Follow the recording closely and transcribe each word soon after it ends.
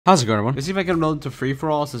How's it going, everyone? Let's see if I can load to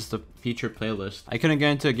free-for-all since the featured playlist. I couldn't get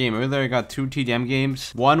into a game. Earlier I got 2 TDM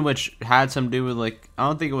games. One which had some to do with like, I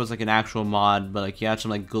don't think it was like an actual mod, but like he had some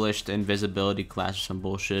like glitched invisibility class or some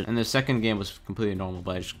bullshit. And the second game was completely normal,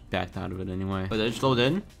 but I just backed out of it anyway. But did it just load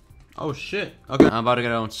in? Oh shit. Okay. I'm about to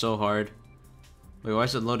get out so hard. Wait, why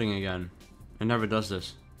is it loading again? It never does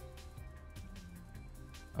this.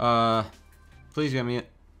 Please get me it.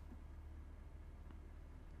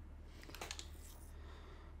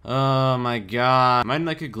 Oh my god. Am I in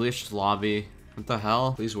like a glitched lobby? What the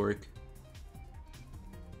hell? Please work.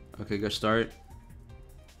 Okay, go start.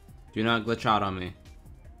 Do not glitch out on me.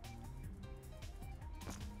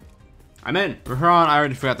 I'm in! We're on, I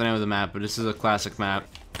already forgot the name of the map, but this is a classic map.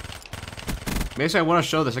 Basically, I want to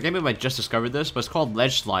show this. I can't believe I just discovered this, but it's called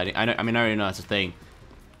ledge sliding. I mean, I already know that's a thing.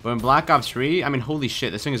 But in Black Ops 3, I mean, holy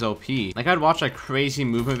shit, this thing is OP. Like, I'd watch, like, crazy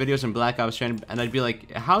movement videos in Black Ops 3, and I'd be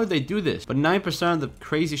like, how did they do this? But 9% of the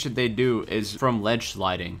crazy shit they do is from ledge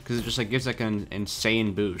sliding. Because it just, like, gives, like, an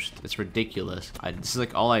insane boost. It's ridiculous. This is,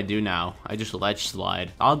 like, all I do now. I just ledge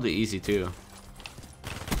slide. Oddly easy, too.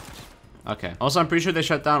 Okay. Also, I'm pretty sure they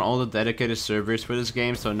shut down all the dedicated servers for this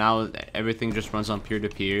game, so now everything just runs on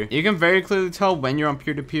peer-to-peer. You can very clearly tell when you're on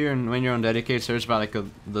peer-to-peer and when you're on dedicated servers by like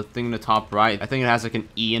the thing in the top right. I think it has like an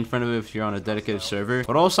E in front of it if you're on a dedicated server.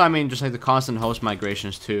 But also, I mean, just like the constant host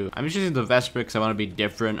migrations too. I'm just using the Vesper because I want to be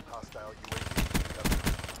different.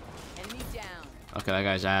 Okay, that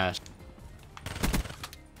guy's ass.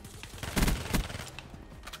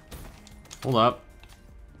 Hold up.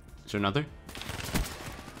 Is there another?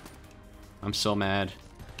 I'm so mad.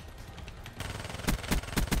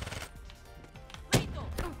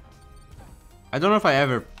 I don't know if I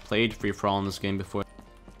ever played free-for-all in this game before.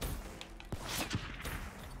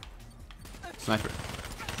 Sniper.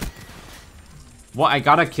 What? I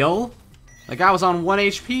got a kill? That guy was on 1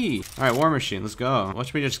 HP. Alright, War Machine, let's go.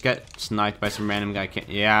 Watch me just get sniped by some random guy.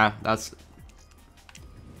 Yeah, that's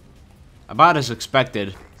about as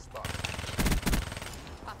expected.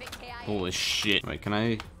 Holy shit. Wait, can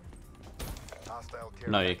I?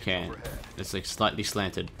 No, you can't. It's like slightly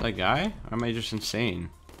slanted. That guy? Or am I just insane?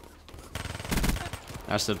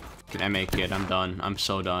 That's the MA kid. I'm done. I'm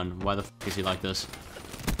so done. Why the f is he like this?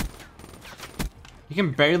 He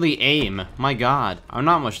can barely aim. My god. I'm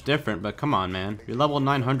not much different, but come on, man. You're level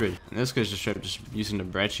 900. And this guy's just using the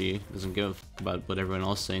brecci. Doesn't give a f about what everyone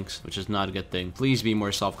else thinks, which is not a good thing. Please be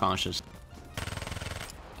more self-conscious.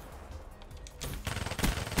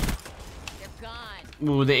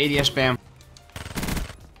 Ooh, the ADS spam.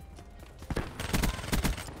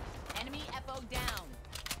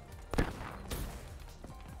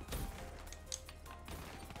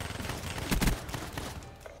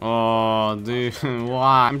 Oh, dude,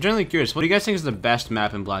 why? I'm generally curious. What do you guys think is the best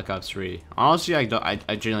map in Black Ops 3? Honestly, I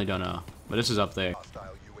genuinely don't know. But this is up there.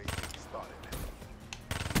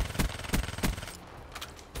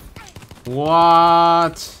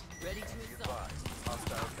 What?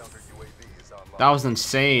 That was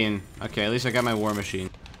insane. Okay, at least I got my War Machine.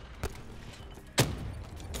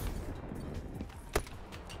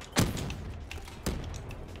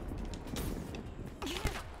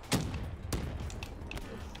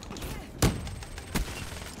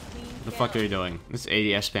 What the fuck are you doing? This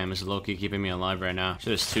ADS spam is low-key keeping me alive right now.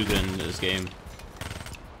 Shit is too good in this game.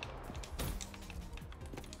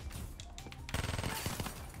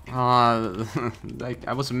 Like,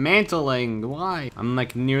 I was mantling. Why? I'm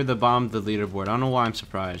like near the bottom of the leaderboard. I don't know why I'm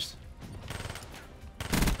surprised.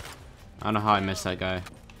 I don't know how I missed that guy.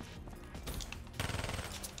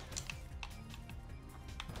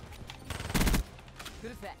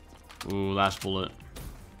 Ooh, last bullet.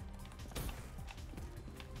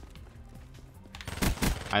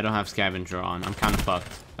 I don't have scavenger on. I'm kind of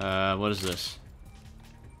fucked. What is this?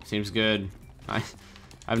 Seems good.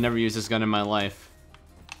 I've never used this gun in my life.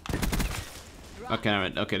 Okay,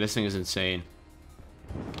 alright. Okay, this thing is insane.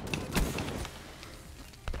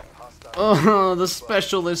 Oh, the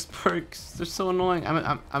specialist perks. They're so annoying.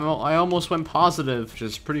 I almost went positive, which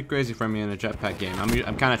is pretty crazy for me in a jetpack game.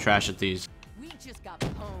 I'm kind of trash at these. We just got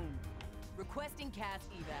pwned. Requesting cast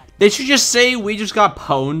evac. Did you just say we just got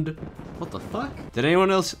pwned? What the fuck? Did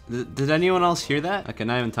anyone else hear that? Okay,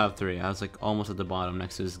 not even top 3. I was like almost at the bottom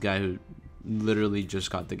next to this guy who literally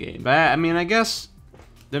just got the game. But I mean, I guess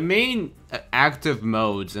the main active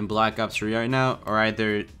modes in Black Ops 3 right now are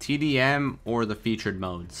either TDM or the featured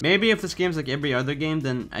modes. Maybe if this game's like every other game,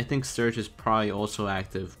 then I think Search is probably also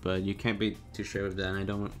active, but you can't be too sure of that, and I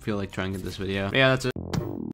don't feel like trying to get this video. But yeah, that's it.